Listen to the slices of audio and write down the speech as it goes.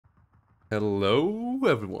Hello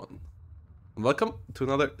everyone, and welcome to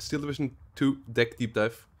another Steel Division 2 deck deep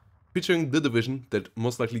dive, featuring the division that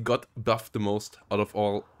most likely got buffed the most out of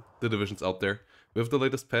all the divisions out there with the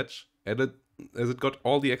latest patch, as it got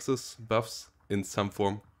all the excess buffs in some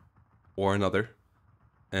form or another,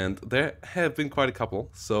 and there have been quite a couple,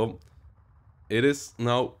 so it is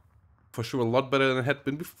now for sure a lot better than it had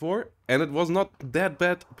been before, and it was not that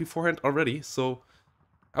bad beforehand already, so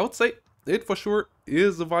I would say it for sure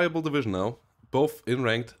is a viable division now, both in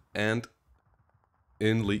ranked and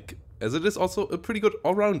in league, as it is also a pretty good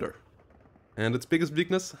all-rounder. And its biggest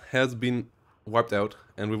weakness has been wiped out,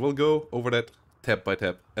 and we will go over that tab by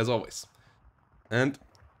tab, as always. And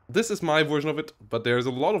this is my version of it, but there's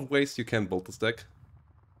a lot of ways you can build this deck.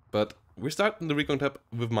 But we start in the recon tab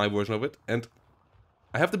with my version of it, and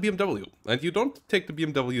I have the BMW. And you don't take the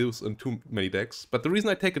BMWs in too many decks, but the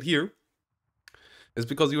reason I take it here is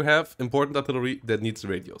because you have important artillery that needs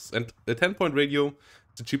radios. And a 10-point radio is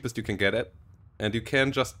the cheapest you can get at. And you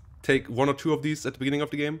can just take one or two of these at the beginning of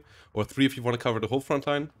the game, or three if you want to cover the whole front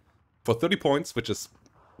line, for 30 points, which is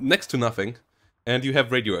next to nothing, and you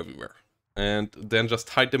have radio everywhere. And then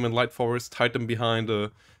just hide them in light forest, hide them behind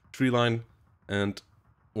a tree line,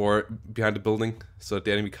 or behind a building, so that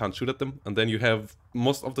the enemy can't shoot at them. And then you have,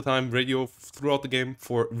 most of the time, radio throughout the game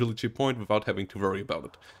for a really cheap point without having to worry about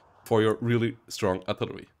it, for your really strong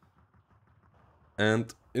artillery.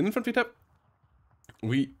 And in Infantry tab,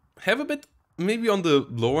 we have a bit maybe on the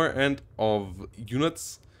lower end of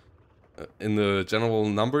units in the general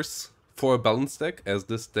numbers for a balanced deck, as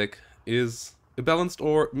this deck is a balanced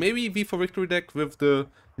or maybe V for Victory deck with the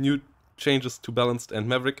new changes to Balanced and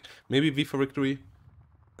Maverick. Maybe V for Victory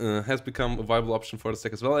has become a viable option for this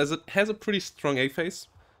deck as well, as it has a pretty strong A phase.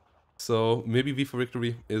 So maybe V for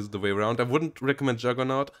Victory is the way around. I wouldn't recommend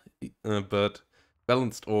Juggernaut, but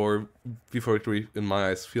Balanced or V for Victory in my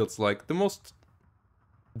eyes feels like the most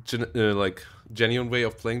genuine way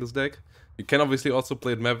of playing this deck. You can obviously also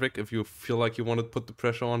play it Maverick if you feel like you want to put the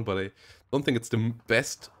pressure on, but I don't think it's the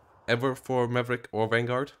best ever for Maverick or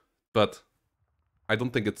Vanguard. But I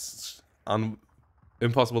don't think it's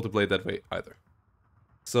impossible to play it that way either.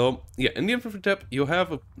 So yeah, in the Infantry tab you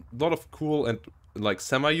have a lot of cool and like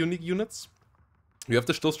semi-unique units. You have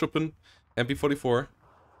the Stoßtruppen MP44,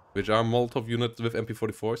 which are Molotov units with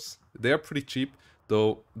MP44s. They are pretty cheap,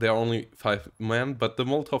 though they are only 5 man, but the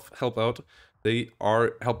Molotov help out. They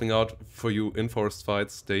are helping out for you in forest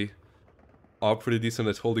fights. They are pretty decent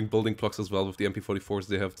at holding building blocks as well with the MP44s.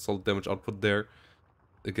 They have solid damage output there.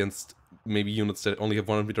 Against maybe units that only have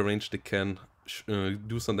 100 meter range, they can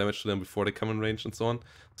do some damage to them before they come in range and so on.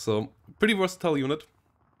 So, pretty versatile unit.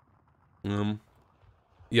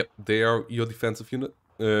 Yeah, they are your defensive unit.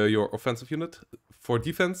 Your offensive unit. For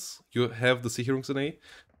defense, you have the Sicherungsarmee,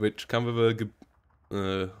 which come with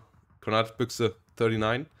a Granatbüchse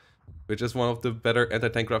 39, which is one of the better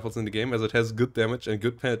anti-tank rifles in the game, as it has good damage and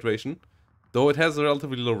good penetration, though it has a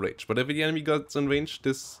relatively low range. But if the enemy gets in range,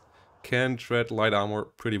 this can shred light armor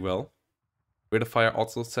pretty well. Rate of fire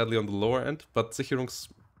also sadly on the lower end, but Sicherungs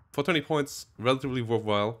for 20 points, relatively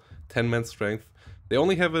worthwhile, 10 man strength. They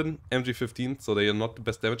only have an MG15, so they are not the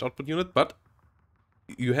best damage output unit, but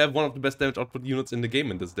you have one of the best damage output units in the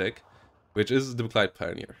game in this deck, which is the Glide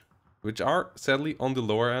Pioneer, which are sadly on the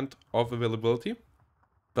lower end of availability,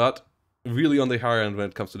 but really on the higher end when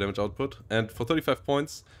it comes to damage output. And for 35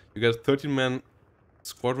 points, you get a 13-man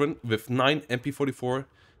squadron with 9 MP44,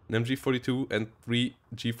 an MG42, and 3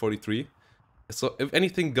 G43. So if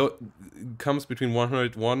anything comes between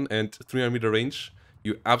 101 and 300 meter range,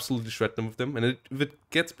 you absolutely shred them with them. And if it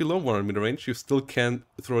gets below 100 meter range, you still can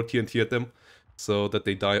throw a TNT at them, so that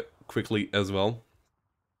they die quickly as well.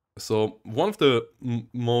 So one of the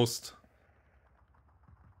most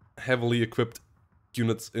heavily equipped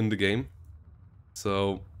units in the game.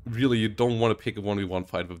 So really you don't want to pick a 1v1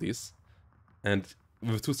 fight with these. And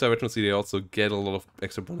with 2-star veterancy they also get a lot of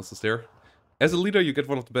extra bonuses there. As a leader you get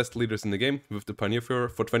one of the best leaders in the game with the Pioneer Führer.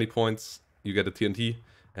 For 20 points you get a TNT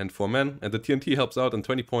and 4 men, and the TNT helps out, and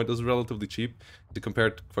 20 points is relatively cheap to compare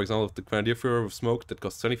it, for example, with the Grenadier Führer with smoke that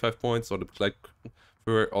costs 25 points, or the Glide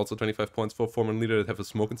Führer also 25 points for a 4-man leader that have a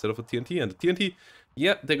smoke instead of a TNT. And the TNT,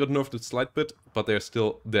 yeah, they got nerfed a slight bit, but they're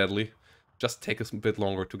still deadly. Just take a bit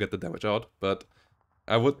longer to get the damage out, but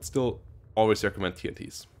I would still always recommend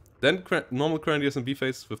TNTs. Then normal Grenadiers in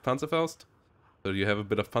B-phase with Panzerfaust, so you have a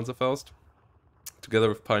bit of Panzerfaust, together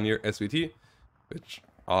with Pioneer SVT, which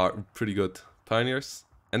are pretty good Pioneers.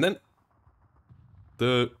 And then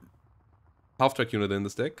the half-track unit in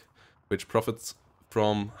this deck, which profits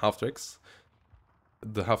from half-tracks,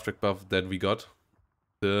 the half-track buff that we got,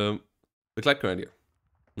 the Glide Grenadier.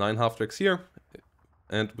 9 half-tracks here,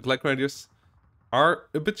 and Begleit Grenadiers are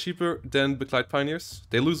a bit cheaper than Begleit Pioneers.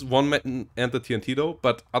 They lose one Metin and the TNT though,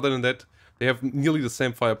 but other than that, they have nearly the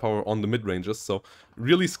same firepower on the mid-ranges, so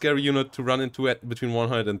really scary unit to run into at between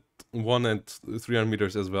 101 and 300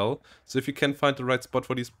 meters as well. So if you can find the right spot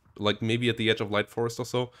for these, like maybe at the edge of Light Forest or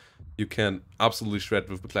so, you can absolutely shred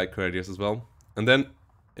with Begleit Grenadiers as well. And then,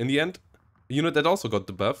 in the end, a unit that also got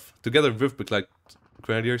the buff, together with Begleit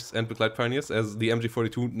Grenadiers and Begleit Pioneers, as the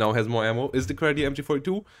MG42 now has more ammo, is the Grenadier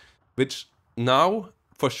MG42, which now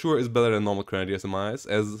for sure is better than normal Grenadiers in my eyes,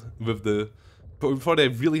 as with the... Before they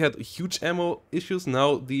really had huge ammo issues,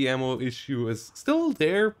 now the ammo issue is still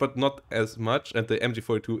there, but not as much, and the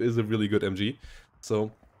MG42 is a really good MG.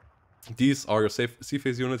 So these are your safe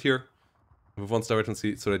C-phase unit here, with 1-star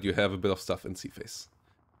veterancy, so that you have a bit of stuff in C-phase.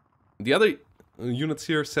 The other units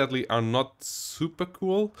here, sadly, are not super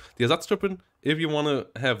cool. The Ersatztruppen, if you want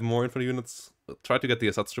to have more infantry units, try to get the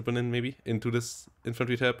Ersatztruppen in, maybe, into this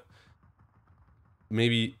infantry tab.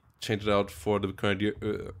 Maybe change it out for the Grenadier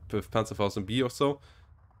with Panzerfaust B or so,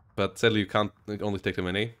 but sadly you can't only take them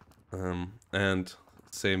in A. And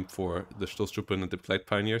same for the Stoßtruppen and the Begleit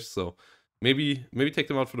Pioneers, so maybe take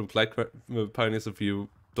them out for the Begleit Pioneers if you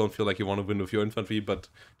don't feel like you want to win with your infantry, but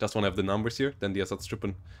just want to have the numbers here. Then the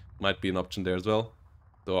Ersatztruppen might be an option there as well.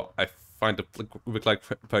 Though I find the Begleit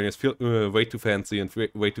Pioneers feel way too fancy and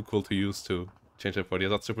way too cool to use to change them for the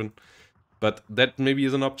Ersatztruppen, but that maybe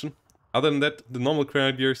is an option. Other than that, the normal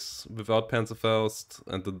Grenadiers without Panzerfaust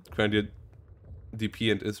and the Grenadier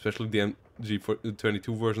DP and especially the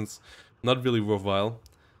MG22 versions, not really worthwhile.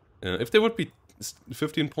 If they would be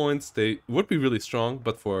 15 points, they would be really strong,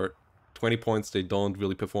 but for 20 points they don't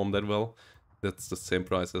really perform that well. That's the same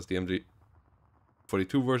price as the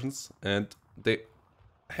MG42 versions, and they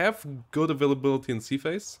have good availability in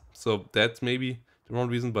C-phase, so that's maybe the wrong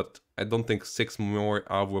reason, but I don't think 6 more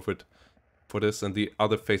are worth it for this, and the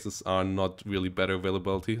other phases are not really better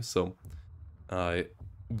availability, so I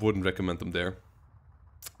wouldn't recommend them there.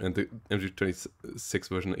 And the MG26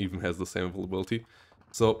 version even has the same availability.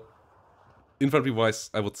 So infantry wise,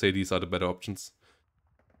 I would say these are the better options.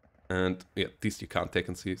 And yeah, these you can't take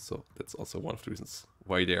and see, so that's also one of the reasons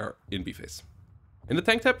why they are in B phase. In the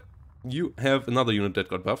tank tab, you have another unit that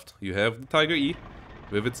got buffed. You have the Tiger E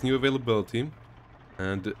with its new availability.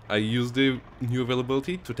 And I use the new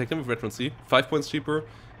availability to take them with veterancy, 5 points cheaper,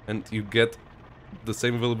 and you get the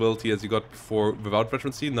same availability as you got before without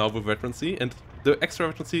veterancy, now with veterancy, and the extra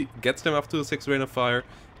veterancy gets them up to 6 rain of fire,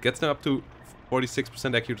 gets them up to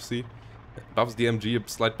 46% accuracy, buffs the MG a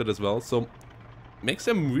slight bit as well, so makes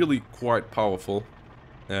them really quite powerful,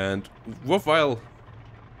 and worthwhile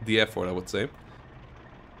the effort, I would say.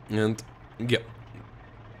 And yeah,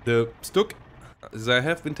 the Stuk, as I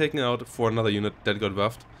have been taken out for another unit that got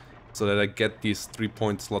buffed, so that I get these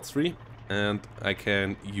 3-point slots free, and I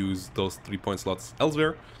can use those 3-point slots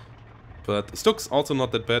elsewhere. But Stuks also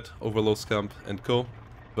not that bad over low scamp and co,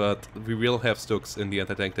 but we will have Stuks in the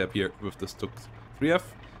anti-tank tab here with the Stuk 3F,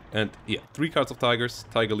 and yeah, 3 cards of Tigers,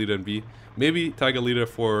 Tiger Leader in B. Maybe Tiger Leader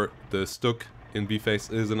for the Stuk in B phase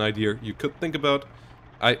is an idea you could think about.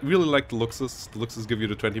 I really like the Luxus. The Luxus give you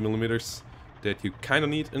the 20mm that you kind of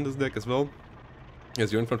need in this deck as well,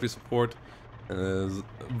 as your infantry support,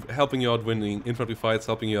 helping you out winning infantry fights,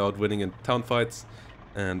 helping you out winning in town fights,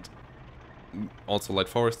 and also light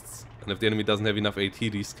forests. And if the enemy doesn't have enough AT,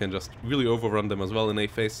 these can just really overrun them as well in A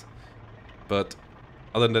phase. But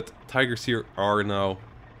other than that, Tigers here are now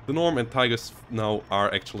the norm, and Tigers now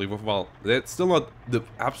are actually worthwhile. They're still not the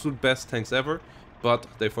absolute best tanks ever, but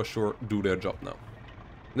they for sure do their job now.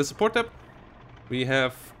 In the support tab, we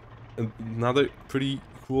have another pretty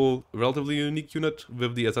cool, relatively unique unit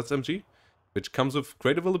with the Ersatz MG, which comes with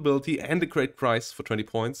great availability and a great price for 20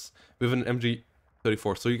 points with an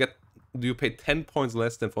MG34. So you pay 10 points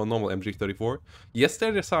less than for a normal MG34. Yes,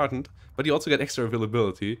 they're disheartened, but you also get extra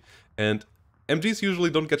availability, and MGs usually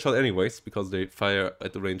don't get shot anyways, because they fire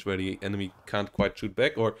at the range where the enemy can't quite shoot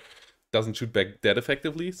back, or doesn't shoot back that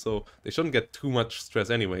effectively, so they shouldn't get too much stress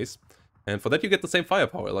anyways. And for that you get the same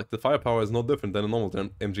firepower, like the firepower is no different than a normal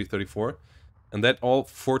MG34. And that all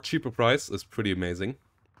for cheaper price is pretty amazing.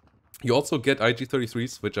 You also get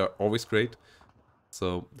IG33s, which are always great.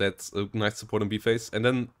 So that's a nice support in B phase. And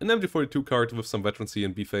then an MG42 card with some veterancy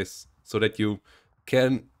in B phase, so that you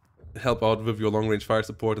can help out with your long range fire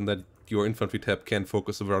support, and that your infantry tab can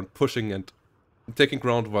focus around pushing and taking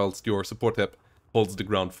ground, whilst your support tab holds the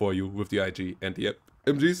ground for you with the IG and the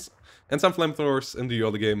MGs. And some flamethrowers in the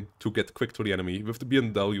early game to get quick to the enemy with the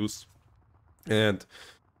BNWs and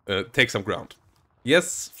take some ground.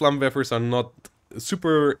 Yes, Flammenwerfers are not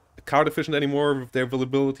super card efficient anymore with their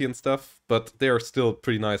availability and stuff, but they are still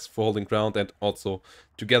pretty nice for holding ground, and also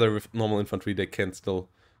together with normal infantry they can still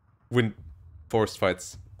win forest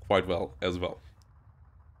fights quite well as well.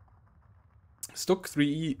 Stock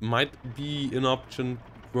 3E might be an option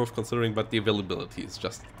worth considering, but the availability is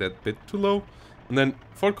just that bit too low. And then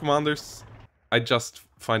for commanders, I just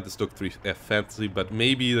find the Stock 3F fancy, but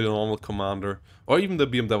maybe the normal commander or even the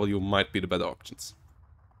BMW might be the better options.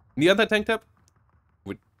 In the anti-tank tab,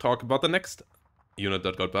 we talk about the next unit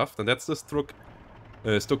that got buffed, and that's the Stock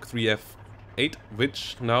 3F8,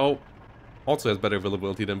 which now also has better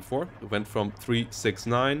availability than before. It went from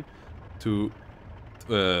 369 to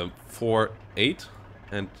 4-8,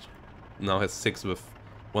 and now has 6 with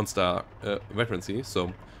 1-star veterancy.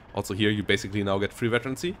 So also here you basically now get free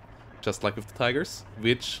veterancy, just like with the Tigers,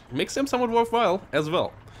 which makes them somewhat worthwhile as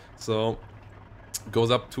well. So goes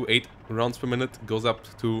up to 8 rounds per minute, goes up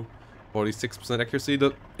to 46% accuracy.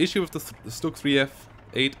 The issue with the Stock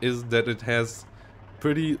 3F8 is that it has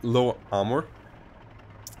pretty low armor,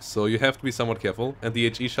 so you have to be somewhat careful, and the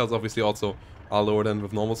HE shells obviously also are lower than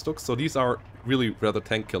with normal Stocks, so these are really rather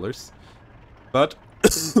tank killers. But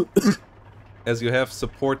as you have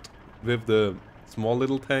support with the small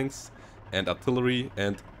little tanks and artillery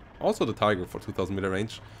and also the Tiger for 2000 meter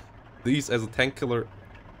range, these as a tank killer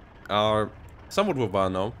are somewhat worthwhile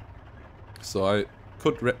now. So I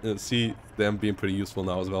could see them being pretty useful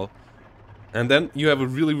now as well. And then you have a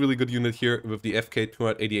really good unit here with the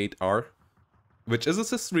FK288R, which is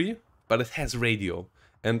assist 3, but it has radio.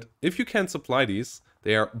 And if you can supply these,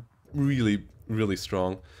 they are really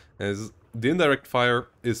strong, as the indirect fire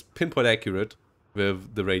is pinpoint accurate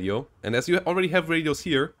with the radio. And as you already have radios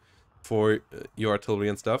here for your artillery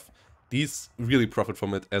and stuff, these really profit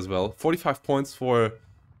from it as well. 45 points for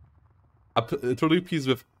a artillery piece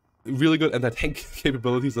with really good anti-tank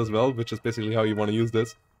capabilities as well, which is basically how you want to use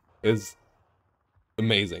this, is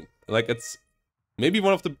amazing. Like, it's maybe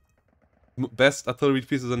one of the best artillery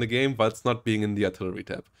pieces in the game, but it's not being in the artillery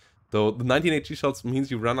tab. Though the 19 HE shells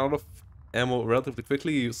means you run out of ammo relatively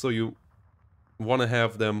quickly, so you want to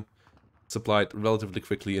have them supplied relatively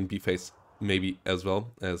quickly in B-phase maybe as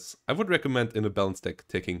well, as I would recommend in a balanced deck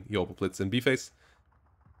taking your blitz in B-phase.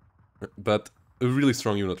 But a really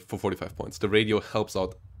strong unit for 45 points. The radio helps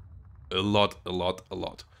out a lot.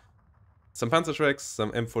 Some Panzerschrecks,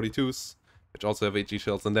 some M42s, which also have HE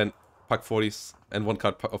shells, and then Pak 40s and 1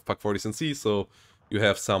 card of Pak 40s in C, so you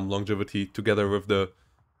have some longevity together with the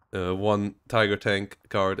 1 Tiger tank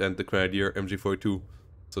card and the Grenadier MG42,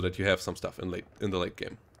 so that you have some stuff in the late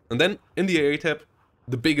game. And then in the AA tab,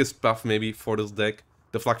 the biggest buff maybe for this deck,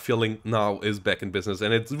 the flak feeling now is back in business,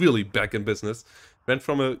 and it's really back in business. Went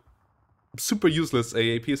from a super useless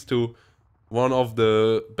AA piece to one of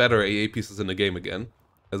the better AA pieces in the game again,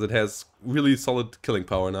 as it has really solid killing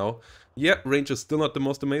power now. Yeah, range is still not the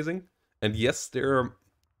most amazing, and yes, they're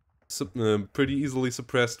pretty easily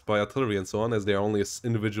suppressed by artillery and so on, as they are only an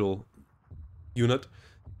individual unit,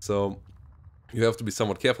 so you have to be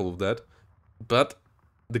somewhat careful with that. But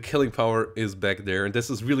the killing power is back there, and this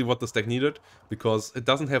is really what this deck needed, because it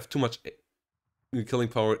doesn't have too much killing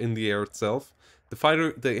power in the air itself. The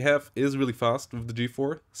fighter they have is really fast with the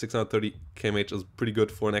G4. 630 kmh is pretty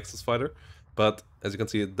good for an Axis fighter, but as you can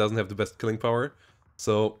see, it doesn't have the best killing power.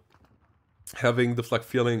 So having the flak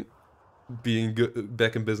feeling being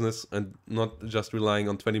back in business and not just relying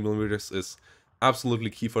on 20mm is absolutely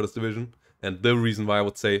key for this division, and the reason why I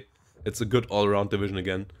would say it's a good all-around division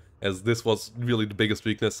again, as this was really the biggest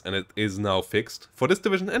weakness and it is now fixed for this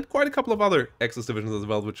division and quite a couple of other Axis divisions as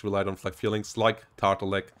well, which relied on flak feelings, like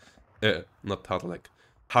Tartalek, not Tartalek,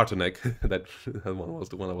 Harteneck. that one was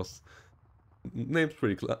the one I was named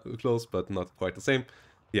pretty close, but not quite the same.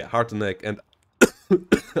 Yeah, Harteneck and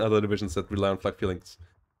other divisions that rely on flak feelings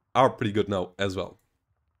are pretty good now as well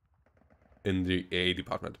in the AA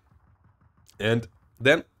department. And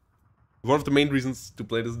then one of the main reasons to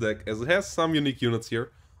play this deck, as it has some unique units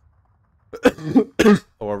here,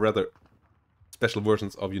 or rather special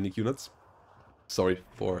versions of unique units. Sorry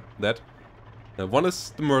for that. One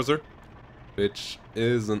is the Mercer, which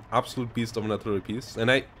is an absolute beast of an artillery piece, and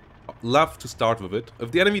I love to start with it.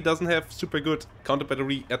 If the enemy doesn't have super good counter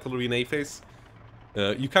battery artillery in A phase,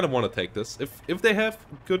 you kind of want to take this. If they have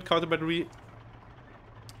good counter battery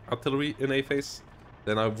artillery in A phase,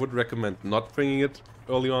 then I would recommend not bringing it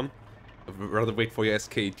early on. I'd rather wait for your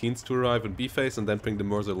SK-18s to arrive in B phase and then bring the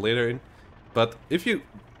Mercer later in. But if you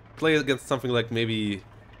play against something like maybe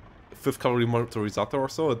 5th Cavalry Motorizzato or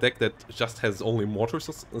so, a deck that just has only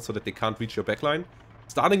mortars so that they can't reach your backline,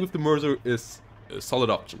 starting with the Mercer is a solid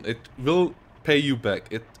option. It will pay you back.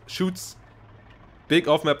 It shoots big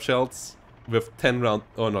off-map shells with 10 rounds,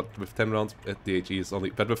 or not with 10 rounds, the HE is only,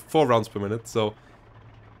 but with 4 rounds per minute, so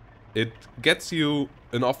it gets you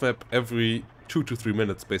an off-map every 2 to 3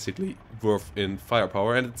 minutes, basically, worth in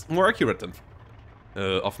firepower, and it's more accurate than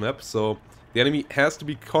off-map, so the enemy has to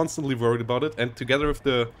be constantly worried about it, and together with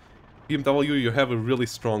the BMW, you have a really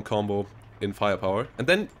strong combo in firepower. And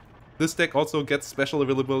then this deck also gets special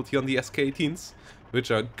availability on the SK-18s,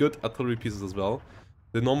 which are good artillery pieces as well.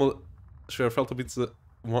 The normal Schwerfeldhaubitze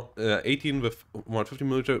 18 with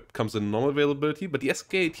 150mm comes in normal availability, but the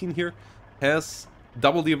SK-18 here has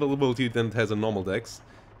double the availability than it has in normal decks.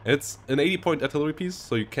 It's an 80-point artillery piece,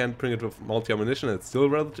 so you can bring it with multi-ammunition, and it's still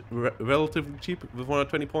relatively cheap with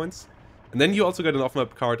 120 points. And then you also get an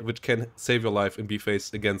off-map card, which can save your life in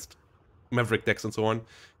B-phase against Maverick decks and so on,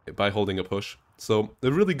 by holding a push. So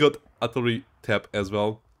a really good artillery tab as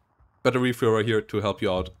well. Battery Führer here to help you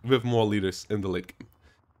out with more leaders in the late game.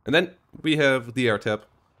 And then we have the air tab,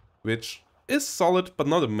 which is solid but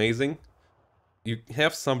not amazing. You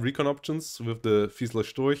have some recon options with the Fiesler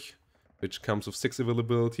Storch, which comes with 6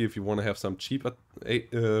 availability if you want to have some cheap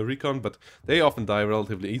recon, but they often die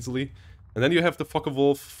relatively easily. And then you have the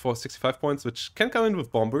Focke-Wulf for 65 points, which can come in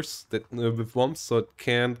with bombers, with bombs, so it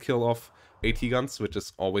can kill off AT guns, which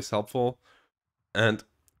is always helpful. And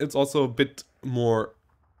it's also a bit more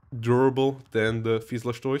durable than the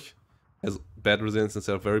Fiesler Storch. Has bad resilience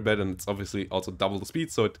instead of very bad, and it's obviously also double the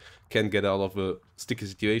speed, so it can get out of a sticky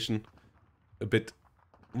situation a bit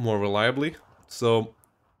more reliably. So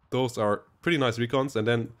those are pretty nice recons. And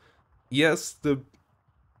then, yes, the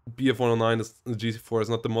BF-109 the G4 is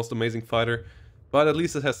not the most amazing fighter, but at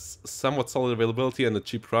least it has somewhat solid availability and a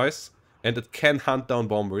cheap price. And it can hunt down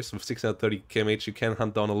bombers. With 630 kmh, you can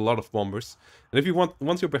hunt down a lot of bombers. And if you want,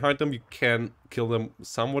 once you're behind them, you can kill them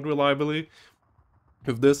somewhat reliably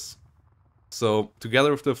with this. So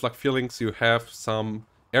together with the flak feelings, you have some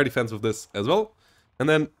air defense with this as well. And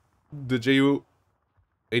then the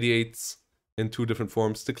Ju-88s in 2 different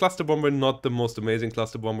forms. The cluster bomber, not the most amazing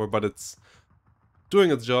cluster bomber, but it's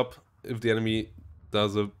doing its job if the enemy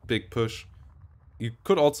does a big push. You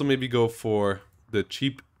could also maybe go for the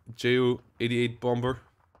cheap Ju-88 bomber,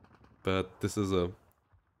 but this is a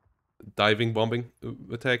diving bombing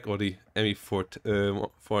attack, or the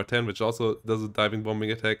ME-410, which also does a diving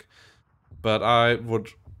bombing attack. But I would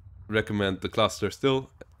recommend the cluster still.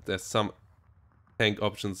 There's some tank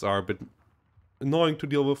options are a bit annoying to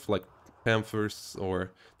deal with, like Panthers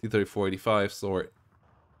or T-3485s or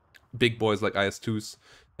big boys like IS-2s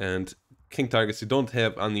and King Tigers. You don't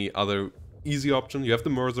have any other easy option. You have the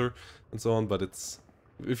Mercer and so on, but it's,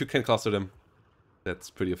 if you can cluster them, that's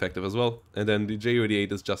pretty effective as well. And then the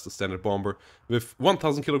Ju-88 is just a standard bomber with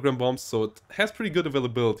 1000 kilogram bombs, so it has pretty good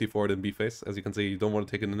availability for it in B phase. As you can see, you don't want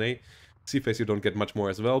to take it in A. C phase you don't get much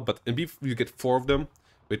more as well, but in B you get 4 of them,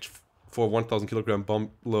 which for 1000 kilogram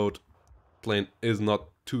bomb load plane is not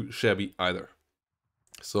too shabby either.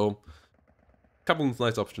 So a couple of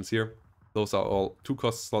nice options here. Those are all 2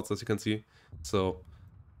 cost slots, as you can see. So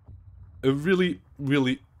a really,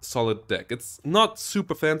 really solid deck. It's not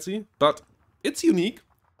super fancy, but it's unique.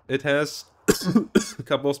 It has a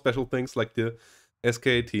couple of special things like the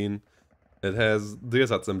SK-18. It has the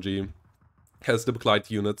Ersatz-MG. Has the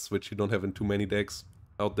Begleiter units, which you don't have in too many decks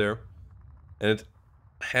out there. And it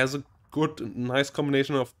has a good, nice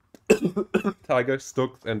combination of Tiger,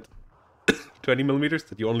 Stuck, and 20mm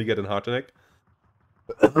that you only get in Harteneck.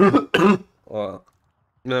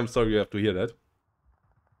 I'm sorry you have to hear that.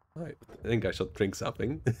 I think I should drink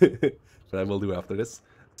something, but I will do after this.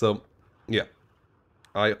 So, yeah,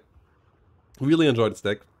 I really enjoyed this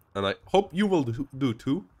deck, and I hope you will do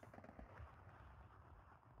too.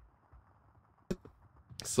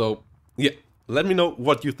 So, yeah, let me know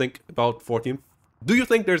what you think about 14. Do you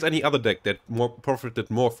think there's any other deck that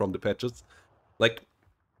profited more from the patches? Like,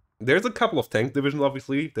 there's a couple of tank divisions,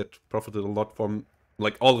 obviously, that profited a lot from,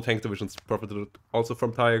 like, all the tank divisions profited also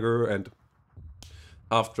from Tiger and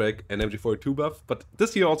Half-Track and MG42 buff, but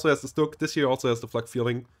this year also has the Stuck, this year also has the Flak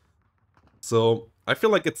Feeling. So, I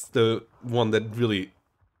feel like it's the one that really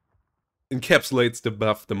encapsulates the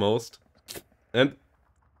buff the most. And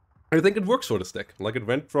I think it works for this deck. Like, it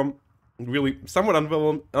went from really somewhat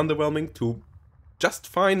underwhelming to just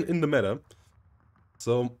fine in the meta.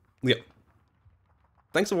 So, yeah.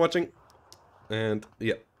 Thanks for watching. And,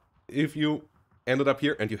 yeah, if you ended up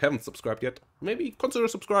here and you haven't subscribed yet, maybe consider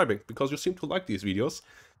subscribing, because you seem to like these videos.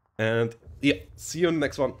 And, yeah, see you in the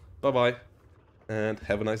next one. Bye-bye, and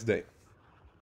have a nice day.